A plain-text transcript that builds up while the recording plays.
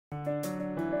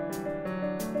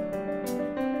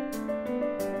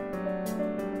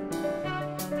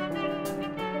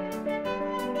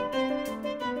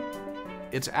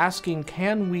it's asking,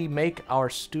 can we make our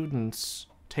students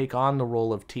take on the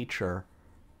role of teacher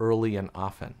early and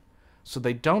often? So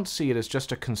they don't see it as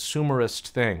just a consumerist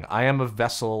thing. I am a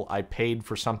vessel, I paid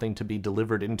for something to be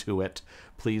delivered into it,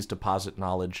 please deposit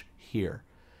knowledge here.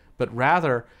 But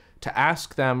rather to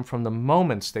ask them from the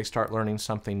moments they start learning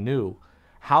something new,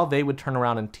 how they would turn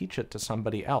around and teach it to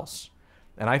somebody else.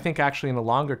 And I think actually in the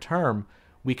longer term,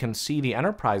 we can see the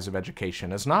enterprise of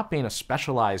education as not being a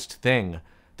specialized thing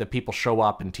that people show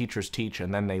up and teachers teach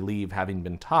and then they leave having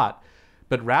been taught,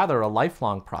 but rather a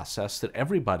lifelong process that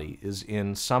everybody is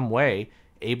in some way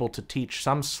able to teach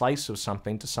some slice of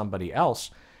something to somebody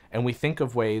else. And we think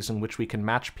of ways in which we can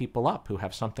match people up who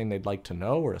have something they'd like to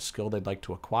know or a skill they'd like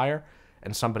to acquire,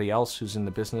 and somebody else who's in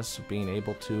the business of being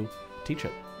able to teach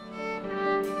it.